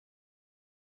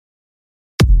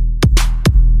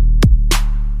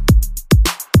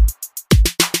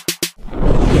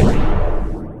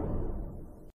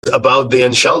about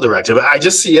the Shell directive. I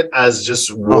just see it as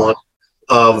just one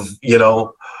of,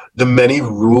 the many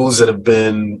rules that have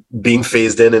been being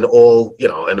phased in all,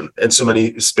 in so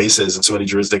many spaces and so many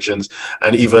jurisdictions,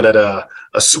 and even at a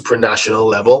supranational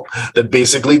level, that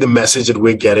basically the message that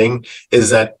we're getting is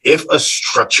that if a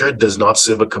structure does not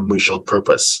serve a commercial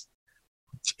purpose,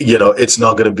 it's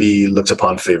not going to be looked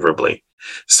upon favorably.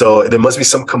 So there must be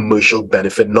some commercial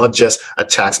benefit, not just a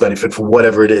tax benefit for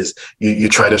whatever it is you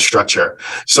try to structure.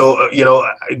 So,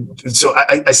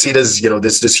 I see it as,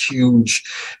 this huge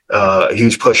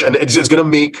push, and it's going to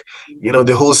make,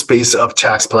 the whole space of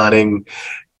tax planning,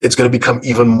 it's going to become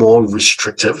even more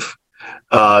restrictive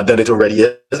than it already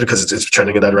is, because it's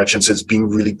trending in that direction. So it's being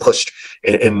really pushed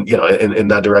in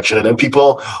that direction. And then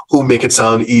people who make it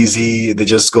sound easy, they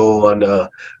just go on,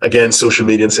 again, social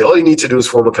media and say, all you need to do is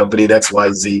form a company in X,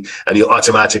 Y, Z, and you'll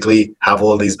automatically have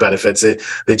all these benefits.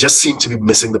 They just seem to be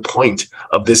missing the point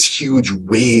of this huge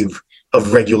wave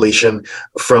of regulation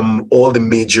from all the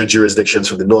major jurisdictions,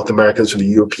 from the North Americans, from the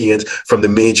Europeans, from the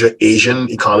major Asian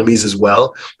economies as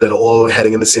well, that are all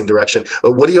heading in the same direction.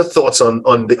 What are your thoughts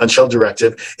on the Shell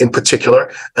directive in particular,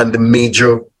 and the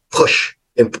major push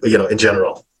in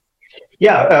general?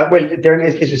 Yeah, well, Darren,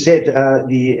 as you said,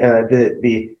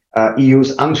 the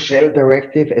EU's Shell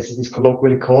directive, as it is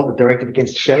colloquially called, the directive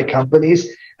against shell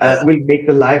companies, will make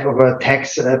the life of a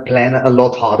tax planner a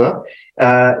lot harder.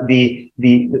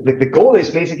 The goal is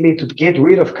basically to get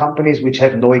rid of companies which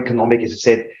have no economic, as I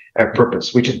said,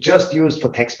 purpose, which are just used for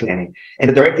tax planning. And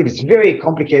the directive is very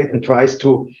complicated and tries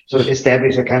to sort of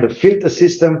establish a kind of filter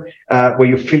system where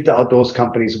you filter out those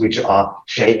companies which are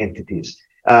shell entities.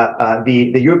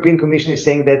 The European Commission is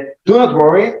saying that do not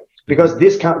worry, because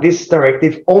this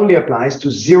directive only applies to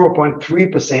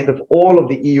 0.3% of all of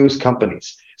the EU's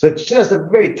companies. So it's just a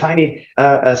very tiny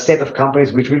set of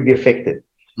companies which will be affected.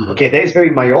 Mm-hmm. Okay, that is very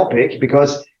myopic,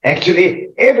 because actually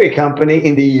every company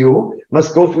in the EU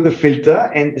must go through the filter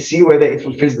and see whether it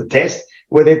fulfills the test,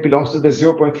 whether it belongs to the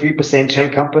 0.3% shell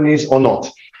companies or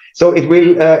not. So it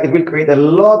will create a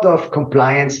lot of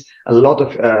compliance, a lot of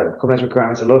compliance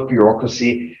requirements, a lot of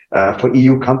bureaucracy for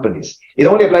EU companies. It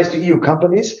only applies to EU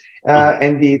companies,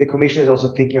 and the Commission is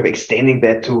also thinking of extending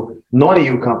that to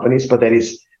non-EU companies, but that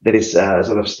is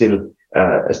sort of still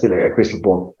a crystal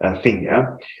ball thing.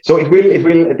 Yeah. So it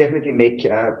will definitely make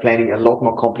planning a lot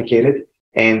more complicated,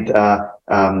 and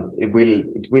it will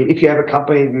if you have a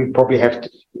company, you probably have to,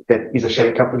 that is a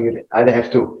shell company, you either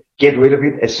have to get rid of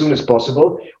it as soon as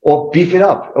possible, or beef it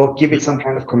up, or give it some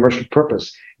kind of commercial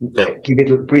purpose. Yeah. Give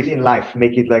it, breathe in life,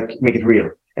 make it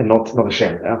real, and not a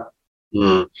shell. Yeah.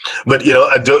 Mm. But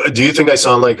do you think I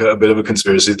sound like a bit of a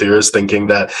conspiracy theorist, thinking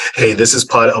that, hey, this is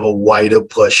part of a wider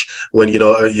push when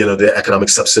the economic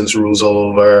substance rules all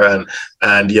over,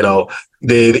 and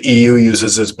the EU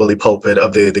uses this bully pulpit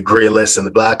of the grey list and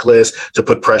the black list to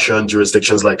put pressure on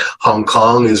jurisdictions like Hong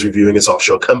Kong is reviewing its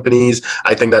offshore companies.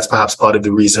 I think that's perhaps part of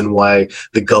the reason why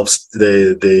the Gulf,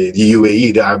 the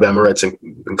UAE, the Arab Emirates,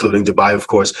 including Dubai, of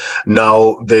course,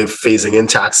 now they're phasing in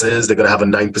taxes. They're going to have a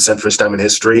 9% first time in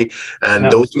history.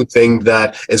 And those who think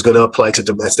that is going to apply to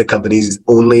domestic companies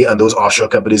only, and those offshore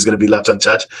companies are going to be left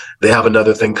untouched, they have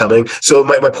another thing coming. So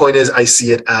my point is, I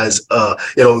see it as,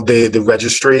 the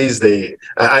registries,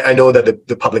 I know that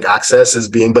the public access is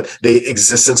but the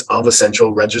existence of a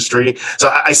central registry. So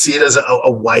I see it as a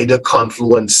wider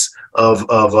confluence of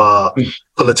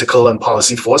political and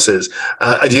policy forces.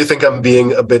 Do you think I'm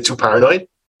being a bit too paranoid?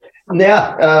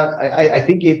 Yeah, I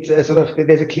think it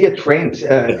there's a clear trend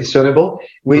discernible,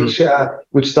 which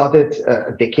started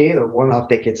a decade or 1.5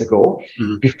 decades ago.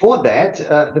 Mm-hmm. Before that,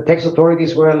 the tax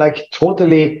authorities were like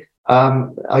totally,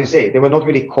 they were not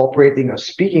really cooperating or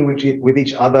speaking with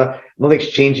each other, not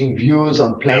exchanging views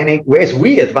on planning. Whereas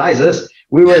we advisors,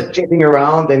 we were chatting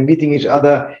around and meeting each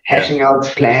other, hashing out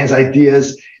plans,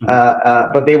 ideas,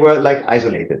 but they were like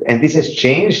isolated. And this has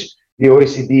changed. The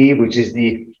OECD, which is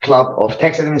the club of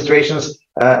tax administrations,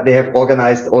 they have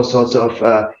organized all sorts of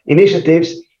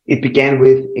initiatives. It began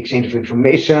with exchange of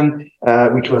information,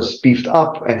 which was beefed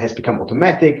up and has become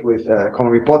automatic with a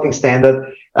common reporting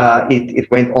standard.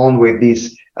 It went on with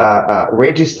these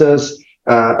registers,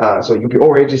 so UPO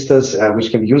registers, which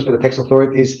can be used by the tax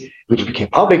authorities, which became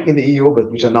public in the EU,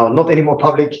 but which are now not anymore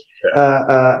public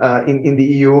in the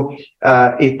EU.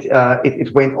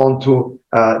 It went on to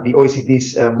the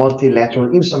OECD's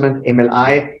multilateral instrument,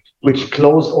 MLI, which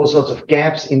closed all sorts of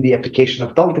gaps in the application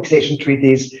of double taxation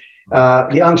treaties.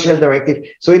 The Shell directive.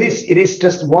 So it is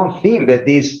just one theme that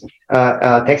these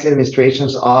tax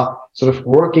administrations are sort of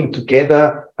working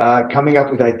together, coming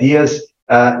up with ideas.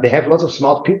 They have lots of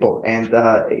smart people, and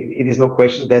it is no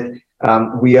question that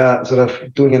we are sort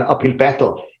of doing an uphill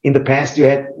battle. In the past, you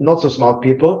had not so smart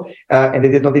people, and they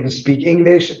did not even speak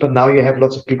English. But now you have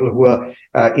lots of people who are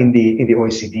in the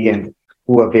OECD and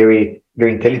who are very,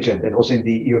 very intelligent, and also in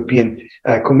the European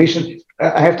Commission.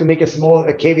 I have to make a small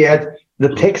caveat.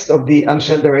 The text of the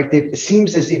Unshell Directive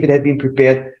seems as if it had been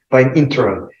prepared by an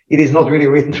intern. It is not really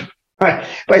written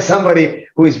by somebody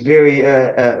who is very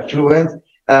fluent.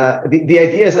 The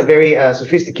ideas are very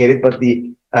sophisticated, but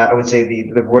I would say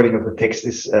the wording of the text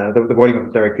is the wording of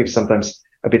the directive is sometimes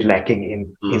a bit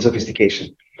lacking in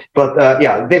sophistication. But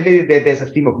definitely there's a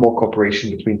theme of more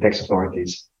cooperation between tax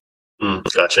authorities.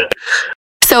 Gotcha.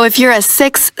 So if you're a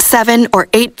 6, 7, or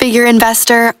 8-figure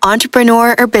investor,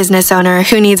 entrepreneur, or business owner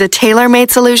who needs a tailor-made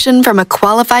solution from a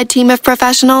qualified team of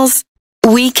professionals,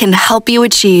 we can help you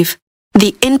achieve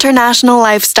the international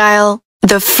lifestyle,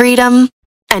 the freedom,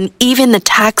 and even the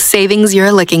tax savings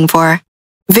you're looking for.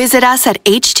 Visit us at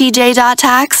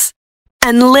htj.tax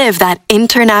and live that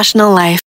international life.